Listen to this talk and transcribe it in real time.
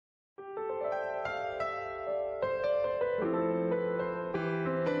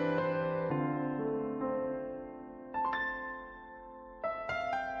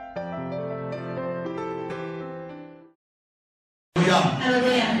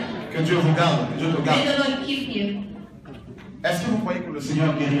Alléluia. Que Dieu vous garde, que Dieu te garde. May the Lord keep you. Est-ce que vous croyez que le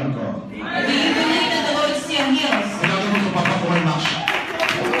Seigneur guérit encore? Do you believe that the Lord still heals? Regardez votre papa comment il marche.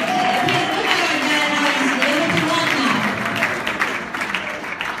 Please look at our dad how he's able to walk now.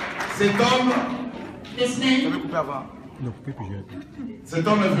 Cet homme, This man, cet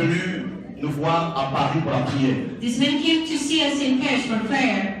homme est venu nous voir à Paris pour la prière. this man came to see us in Paris for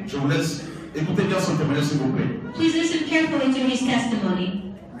prayer. Je vous laisse écouter bien son témoignage s'il vous plaît. Please listen carefully to his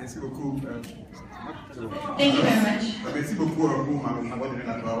testimony. Merci beaucoup. Thank you very much. Merci beaucoup pour m'avoir donné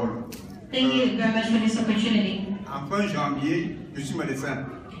la parole. Thank you very much for this opportunity. En fin janvier, je suis médecin.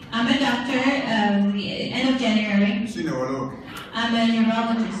 I'm a doctor, end of January. Je suis neurologue. I'm a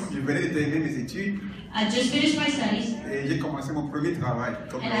neurologist. Je venais de terminer mes études I just finished my studies et j'ai commencé mon premier travail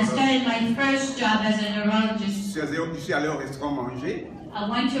comme and I neurologue. started my first job as a neurologist. Je suis allé au restaurant manger. I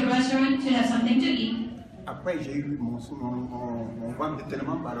went to a restaurant to have something to eat. Après, j'ai eu mon ventre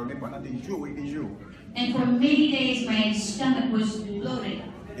tellement ballonné pendant des jours et des jours. And for many days, my stomach was bloated.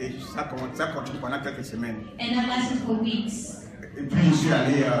 Et ça continue pendant quelques semaines. And that lasted for weeks. Et puis, je suis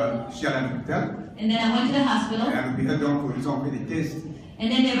allé à l'hôpital. And then I went to the Et hospital. à l'hôpital, donc, ils ont fait des tests. And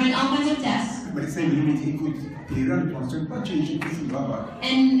then they ran all kinds of tests. Le médecin me dit, écoute, tes reins ne fonctionnent pas, tu es injecté ici, là-bas.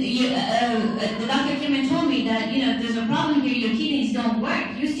 And the doctor came and told me that, there's a problem here, your kidneys don't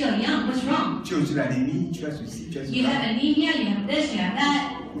work. You're still young, what's wrong? Tu as aussi l'anémie, tu as ceci, tu as You have cela. anemia, you have this, you have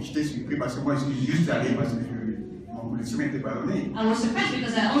that. J'étais surpris parce que moi, je suis juste allé parce que mon chemin était ballonné. I was surprised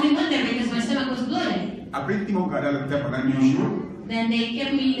because I only went there because my stomach was bloated. Après, ils m'ont gardé à l'hôpital pendant 2 jours. Then they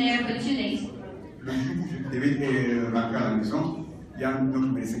kept me there for 2 days. Le jour où je devais rentrer à la maison, il y a un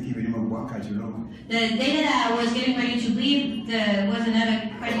autre médecin qui est venu me voir, cardiologue. The day that I was getting ready to leave, there was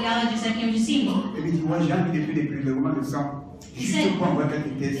another cardiologist that came to see me. Il me dit, moi, j'ai envie de faire des prélèvements de sang. Juste pour envoyer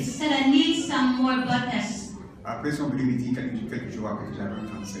quelques He tests. said, I need some more blood tests. Après, ils sont venus me dire quelques jours après que j'avais un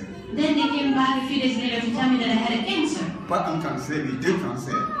cancer. Then they came back a few days later to tell me that I had a cancer. Pas un cancer, mais 2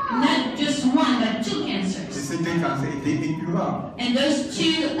 cancers. Not just one, but 2 Et cancers. ces 2 cancers étaient incurables. And those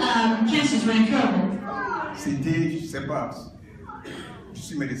 2 cancers were incurable. C'était, je ne sais pas, je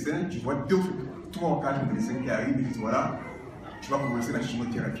suis médecin, je vois 2, 3 ou 4 médecins qui arrivent et disent voilà, tu vas commencer la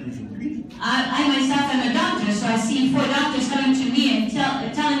chimiothérapie aujourd'hui. I myself am a doctor, so I see 4 doctors coming to me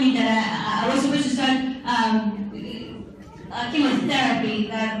and telling me that I was supposed to start chemotherapy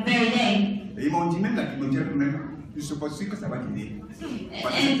that very day. Et ils m'ont dit même la chimiothérapie, même, je ne suis pas sûr que ça va t'aider.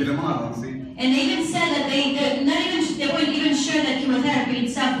 Parce que c'est tellement avancé. And they even said that they weren't even sure that chemotherapy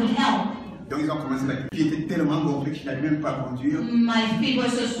itself would help. Donc ils ont commencé la chimiothérapie, était tellement gonflée que je n'arrivais même pas à conduire. My feet were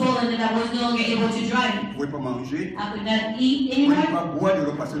so swollen that I was no longer able to drive. Je ne pouvais pas manger. I could not eat Je ne pouvais anymore. pas boire de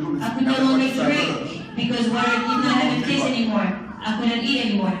l'eau parce que l'eau I could n'avait no pas longer de saveur. drink because water did not have a taste anymore. I couldn't eat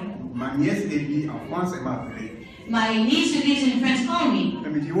anymore. Ma nièce est venue en France, elle m'a appelé. My niece who lives in France called me.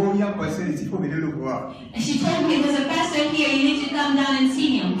 Elle me dit, oh, il y a un pasteur ici, il faut venir le voir. And she told me there's a pastor here, you need to come down and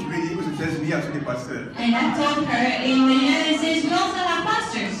see him. Je lui ai dit, aux États-Unis, il y a tous les pasteurs. And I told her, in the United States, we also have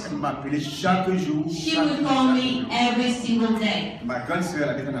pastors. Elle m'appelait chaque jour. She would call me every single day. Ma grande sœur, elle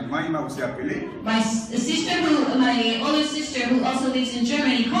habite en Allemagne, elle m'a aussi appelé. My older sister who also lives in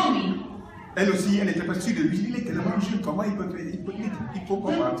Germany called me. Elle aussi, elle n'était pas sûre de lui. Il est tellement jeune, comment il peut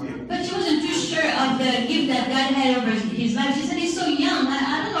compartir? But she wasn't too sure of the gift that God had over his life. She said he's so young.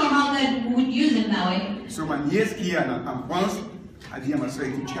 I don't know how God would use him that way. So ma nièce qui est en France a dit à ma soeur,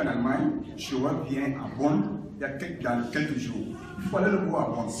 écoute, tu es en Allemagne, Shora vient à Bonn dans quelques jours. Il faut aller le voir à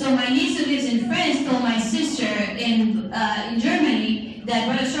Bonn. So my niece who lives in France told my sister in Germany that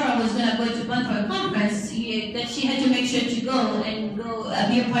Brother Shora was going to go to Bonn for a conference, that she had to make sure to go and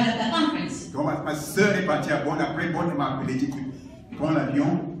be a part of that conference. Donc ma soeur est partie à Bonn. Après Bonn, elle m'a appelé, dit, écoute, prends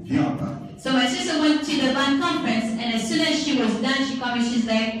l'avion, viens en bas. So my sister went to the Bonn conference, and as soon as she was done, she called me. She's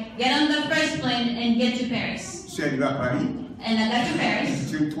like, get on the first plane and get to Paris. Je suis arrivé à Paris. And I got to Paris.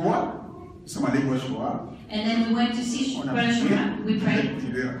 Sur 3, nous sommes allés voir Shora. And then we went to see On a Brother Shora. We prayed. Je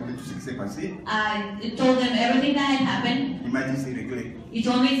lui ai raconté tout ce qui s'est passé. I told him everything that had happened. Il m'a dit, c'est réglé. He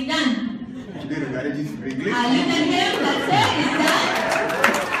told me it's done. Je l'ai regardé, il dit, c'est réglé. I looked at him, that's it, it's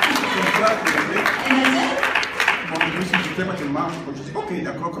done. And that's it. Bon, je me suis dit, fais-moi tellement. Je dis, ok,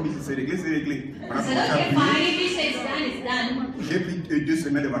 d'accord, comme il dit, c'est réglé, c'est réglé. On a I said, commencé à okay, prier. fine, if you say it's done, it's done. J'ai pris 2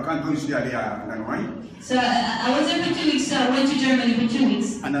 semaines de vacances, donc je suis allé en Allemagne. So I was there for 2 weeks, so I went to Germany for 2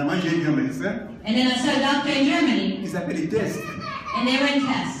 weeks. En Allemagne, j'ai vu un médecin. And then I saw a doctor in Germany, Ils appellent les tests. and they ran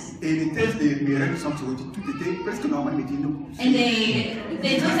tests. Et les tests de mes règles sont sortis. Tout était presque normal, mais dit non. And they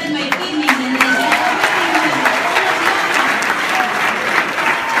looked at my kidneys and they said,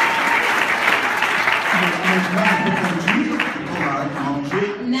 Maintenant, je peux conduire, je peux manger.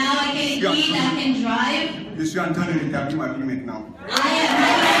 now I can eat, I can drive. Je Je suis en train de rétablir ma vie maintenant.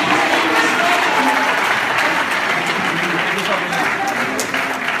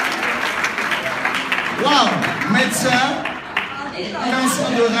 Wow, médecin, cancer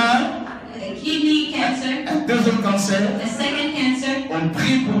de rein, kidney cancer, deuxième cancer. a second cancer. On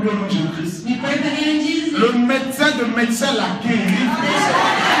prie pour lui au nom de Jésus-Christ. We pray for him in Jesus' name. Le médecin de médecin l'a guéri.